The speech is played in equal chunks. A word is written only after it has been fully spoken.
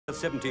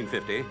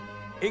1750,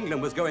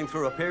 England was going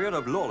through a period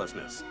of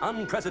lawlessness,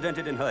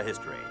 unprecedented in her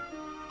history.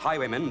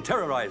 Highwaymen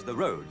terrorized the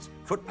roads,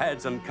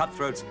 footpads and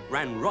cutthroats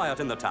ran riot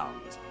in the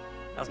towns.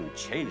 Hasn't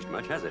changed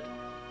much, has it?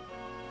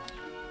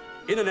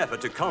 In an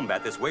effort to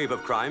combat this wave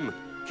of crime,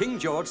 King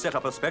George set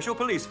up a special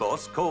police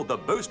force called the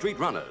Bow Street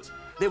Runners.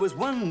 There was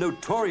one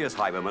notorious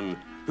highwayman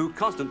who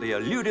constantly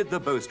eluded the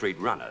Bow Street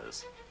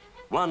Runners.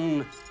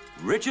 One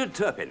Richard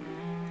Turpin,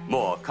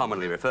 more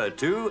commonly referred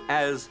to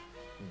as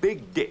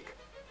Big Dick,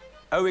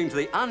 owing to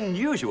the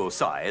unusual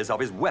size of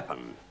his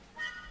weapon.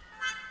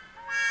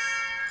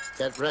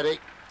 Get ready.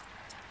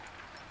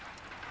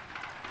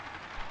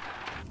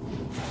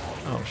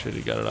 Oh shit,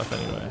 he got it up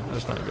anyway.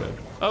 That's not good.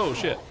 Oh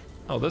shit.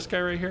 Oh, this guy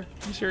right here?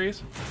 Are you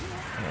serious?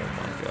 Oh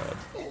my god.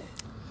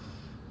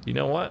 You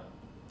know what?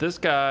 This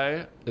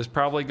guy is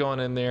probably going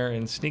in there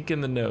and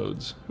sneaking the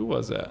nodes. Who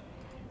was that?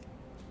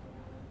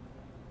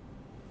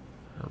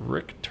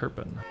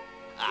 RichTurpin.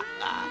 I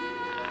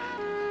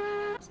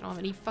don't have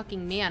any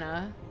fucking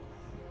mana.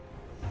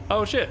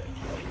 Oh shit.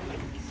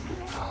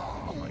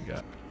 Oh my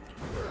god.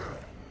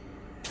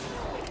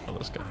 Oh,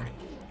 this guy.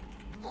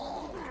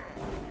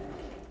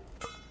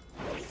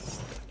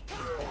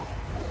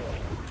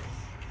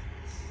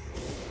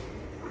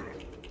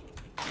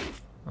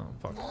 Oh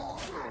fuck.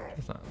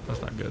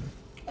 That's not good.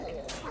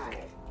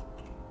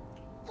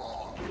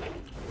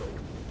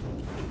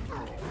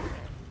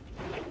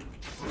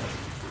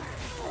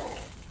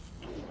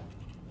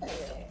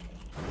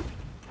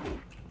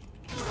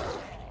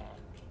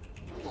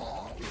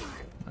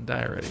 I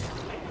die already.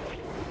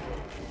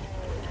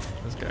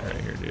 This guy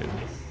right here, dude.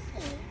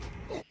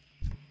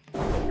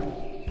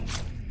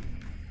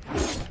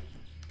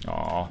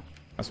 Aw,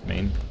 that's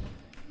mean.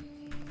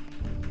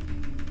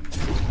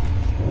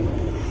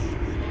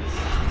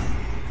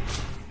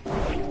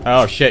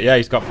 Oh shit, yeah,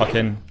 he's got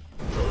fucking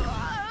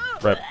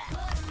rip.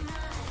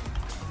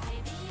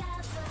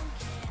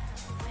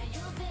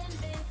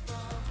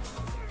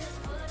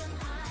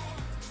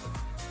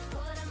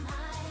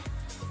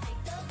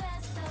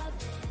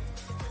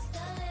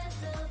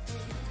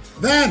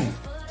 Van!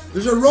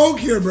 There's a rogue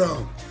here,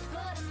 bro!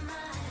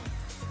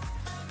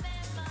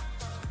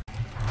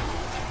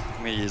 I'm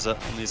gonna use it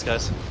on these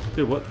guys.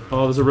 Dude, what?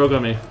 Oh, there's a rogue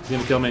on me. He's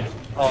gonna kill me.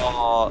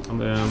 Oh, I'm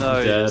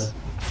no, dead.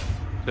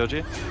 Killed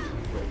you?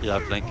 Yeah,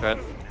 blink, right?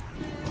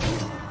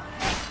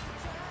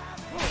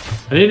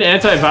 I need an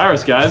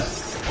antivirus,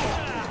 guys.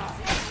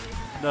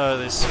 No,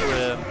 they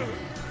swim.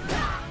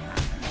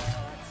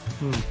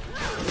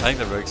 I think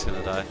the rogue's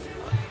gonna die.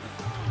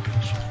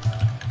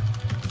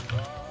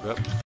 Rip.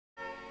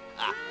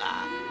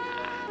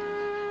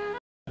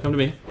 Come to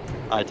me.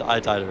 I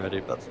died already,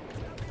 but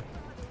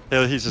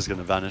he's just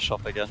gonna vanish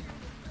off again.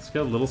 This guy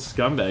a little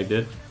scumbag,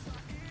 dude.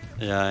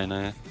 Yeah, I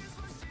know.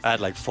 I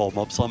had like 4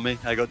 mobs on me.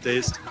 I got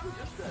dazed.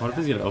 What if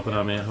he's gonna open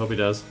on me? I hope he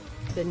does.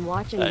 Been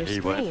watching your He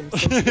stream won't.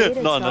 since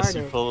beta Not unless you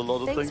started. pull a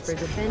lot of Thanks things.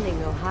 for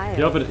defending Ohio.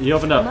 He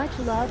opened up. Much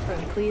love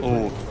from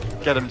Cleveland.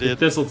 Oh, get him, dude.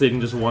 Thistle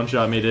team just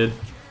one-shot me, dude.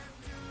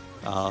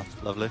 Ah,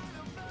 lovely.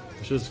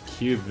 It's just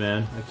cubed,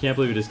 man. I can't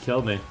believe he just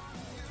killed me.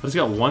 I just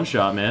got one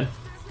shot, man.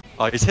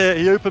 Oh, he's here.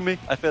 He opened me.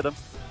 I fed him.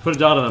 Put a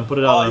dot on him. Put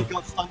a dot Oh, on he him.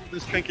 got stuck with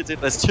this trinket.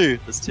 There's two.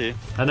 There's two.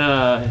 And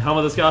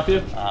helmet this guy off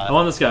you? I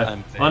want this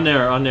guy. On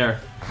there, on there.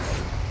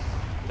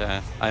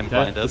 Yeah, I'm Okay.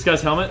 blinded. This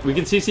guy's helmet. We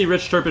can CC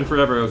RichTurpin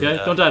forever, okay?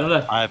 Yeah. Don't die, don't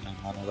die. I have no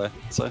mana though,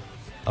 so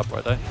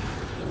upright though.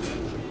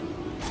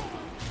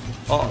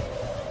 Oh,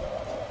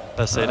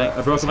 first aiding.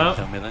 I broke him out.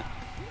 Kill me there.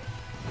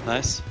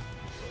 Nice.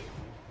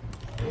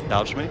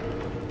 Gouge me.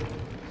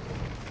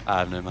 I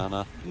have no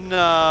mana.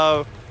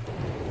 No.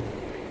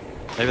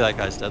 Maybe that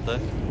guy's dead though.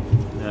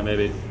 Yeah,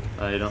 maybe.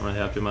 You don't really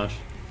have too much.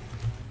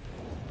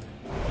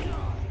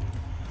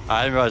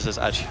 I didn't realize there's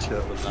actually 2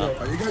 of them So, now.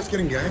 are you guys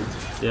getting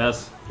ganked?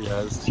 Yes.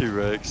 Yeah, there's 2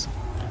 rogues.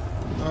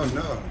 Oh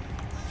no.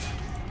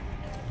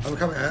 I'm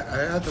coming.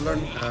 I had to learn.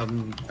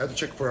 I had to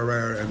check for a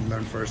rare and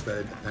learn first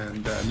aid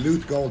and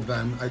loot gold.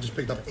 Van. I just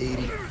picked up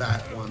 80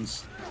 fat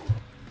ones.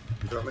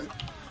 You feel me?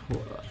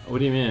 What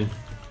do you mean?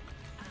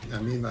 I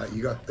mean,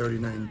 you got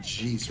 39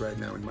 G's right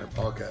now in my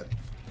pocket.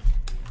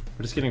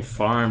 We're just getting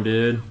farmed,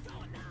 dude.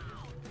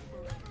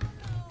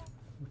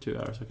 2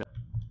 hours, okay.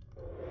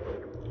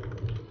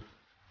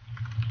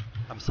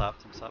 I'm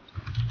sapped. I'm sapped.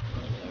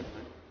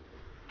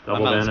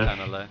 Double my mana's vanish.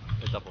 kind of low.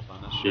 A double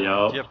vanish.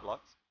 Yup. Do you have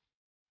blocks?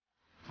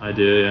 I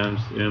do, yeah. I'm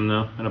just doing them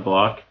though. And a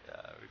block.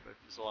 Yeah, we both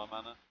use all our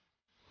mana.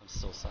 I'm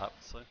still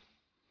sapped, so.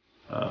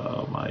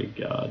 Oh my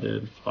god,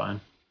 dude. It's fine.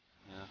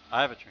 Yeah,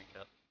 I have a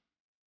trinket.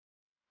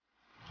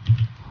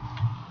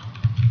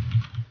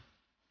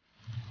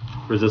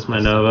 Resist my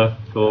Nova.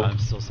 Cool. I'm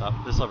still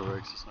sapped. This other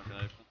rogue's just not gonna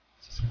open.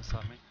 It's just gonna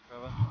sap me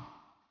forever.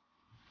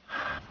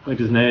 Like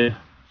his nade.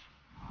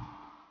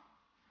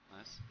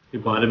 Nice. He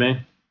blinded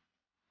me.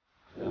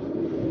 Yeah.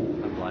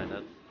 I'm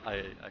blinded.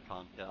 I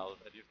can't get out of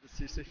any of the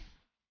CC.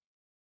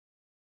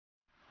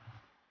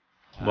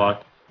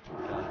 Blocked.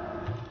 Okay.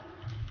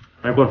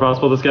 Rank 1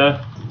 frostful this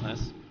guy.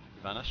 Nice. You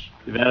vanish.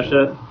 He vanished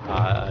it.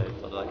 I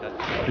thought that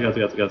guy.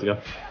 Let's go.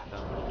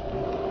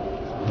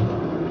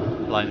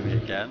 Blinded me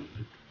again.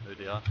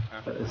 who they are.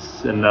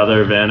 It's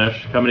another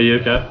vanish. Coming to you,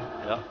 okay?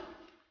 Yeah.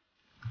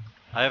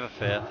 I have a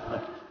fear.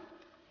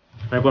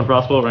 Rank 1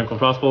 Frostbolt, rank 1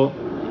 Frostbolt.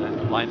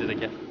 Yeah, blinded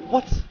again.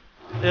 What?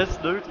 Yes,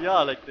 dude,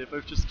 yeah, like they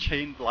both just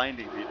chain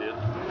blinding me, dude.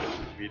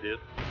 We did.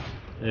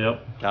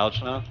 Yep.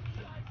 Gouge now.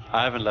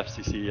 I haven't left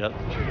CC yet.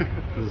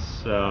 This is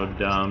so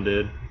dumb,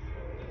 dude.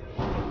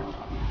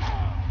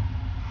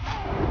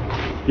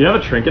 You have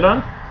a trinket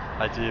on?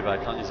 I do, but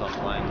I can't use it on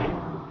blind.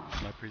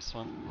 My priest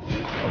one.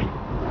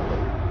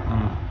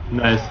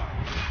 Nice.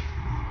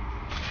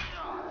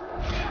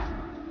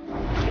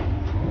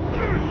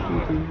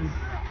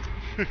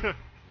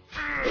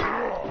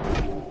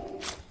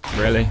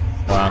 Really?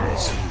 Wow.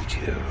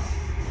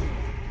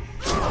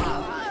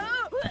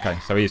 Okay,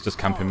 so he's just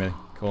camping me.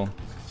 Cool.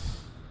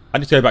 I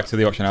need to go back to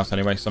the auction house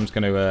anyway, so I'm just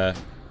going to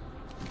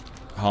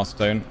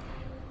Hearthstone.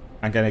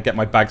 I'm going to get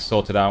my bag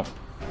sorted out.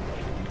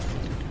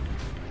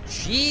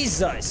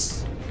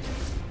 Jesus!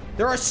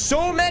 There are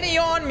so many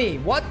on me!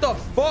 What the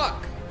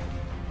fuck?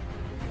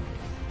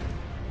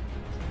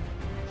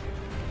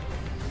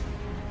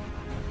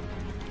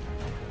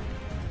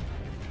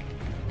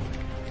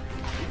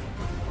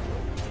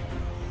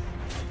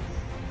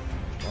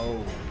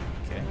 Oh,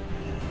 okay.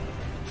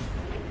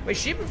 Wait,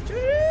 she...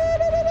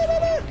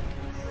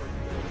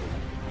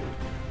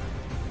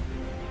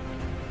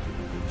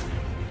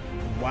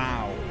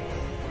 Wow.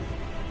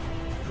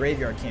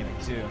 Graveyard camping,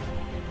 too.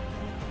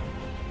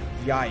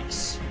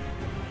 Yikes.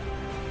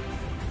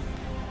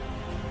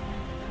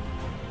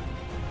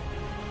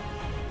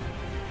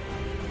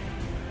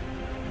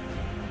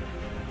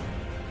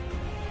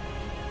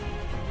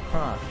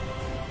 Huh.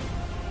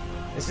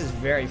 This is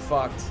very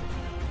fucked.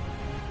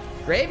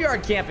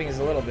 Graveyard camping is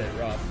a little bit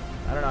rough.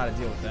 I don't know how to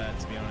deal with that,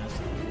 to be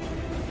honest.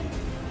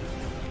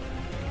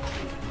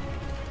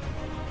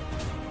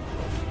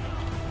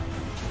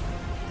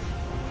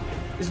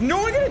 Is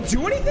no one gonna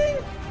do anything?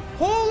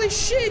 Holy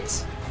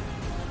shit!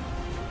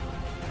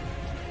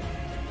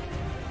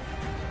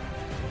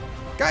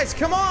 Guys,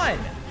 come on!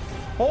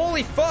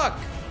 Holy fuck!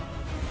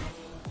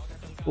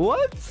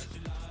 What?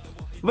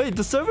 Wait,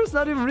 the server's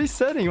not even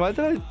resetting. Why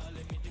did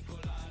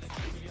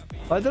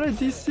I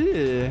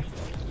DC?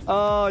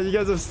 Oh, you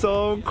guys are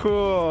so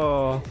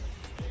cool.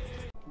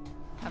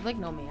 I have like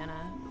no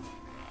mana.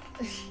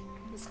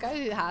 This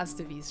guy has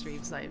to be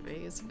stream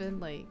sniping. It's been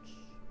like...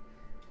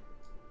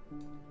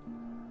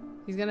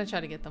 He's gonna try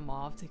to get them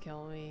off to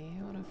kill me.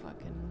 What a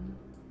fucking...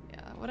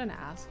 Yeah, what an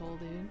asshole,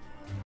 dude.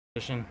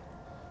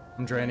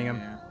 I'm draining him.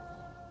 Yeah.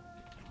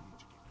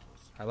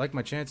 I like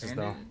my chances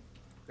though.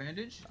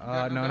 Bandage?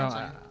 No.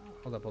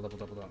 Hold up.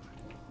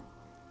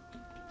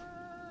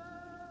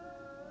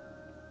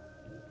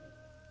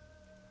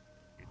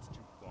 It's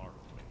too far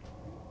away.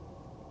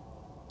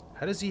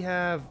 How does he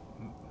have...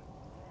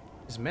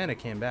 His mana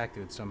came back,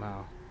 dude,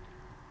 somehow.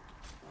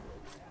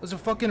 There's a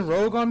fucking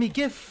rogue on me?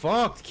 Get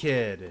fucked,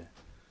 kid.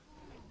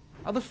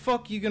 How the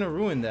fuck you gonna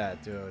ruin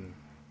that, dude?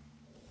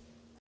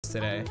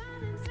 Today.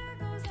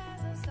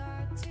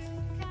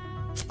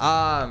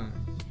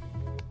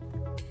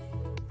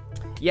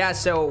 Yeah,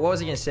 so what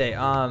was I gonna say?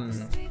 Fuck,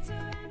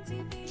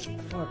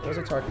 what was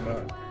I talking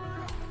about?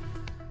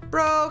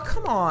 Bro,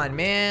 come on,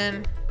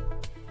 man.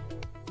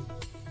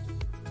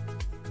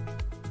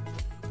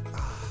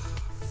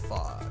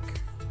 Fuck.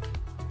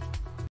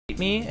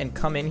 Me and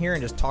come in here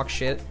and just talk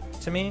shit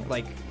to me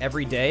like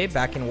every day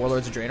back in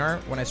Warlords of Draenor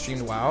when I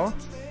streamed WoW.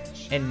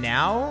 And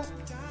now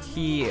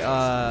he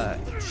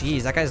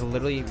jeez, that guy's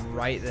literally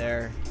right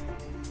there.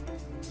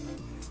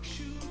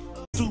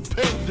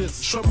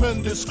 Stupendous,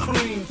 tremendous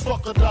cream,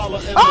 fuck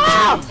 $1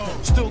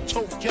 and still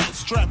tote cat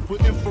strapped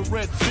with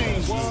infrared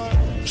beams.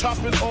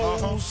 Chopping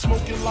O's,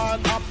 smoking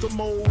line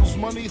optimals,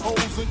 money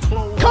holes and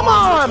clothes. Come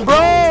on,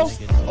 bro!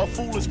 A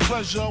foolish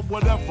pleasure,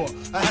 whatever.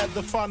 I had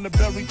to find the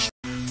berry.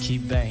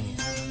 Keep banging. I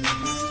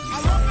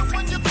love it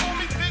when you call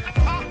me Big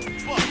Papa.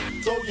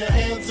 Throw your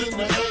hands in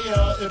the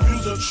air if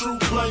you're the true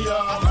player.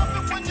 I love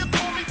it when you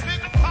call me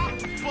Big Papa.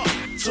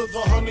 To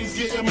the honeys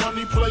getting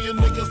money, playing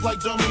niggas like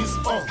dummies.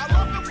 I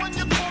love it when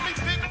you call me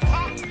Big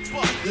Papa.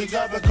 You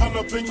got the gun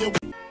up in your...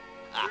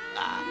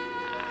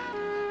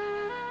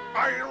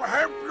 I'll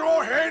have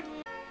your head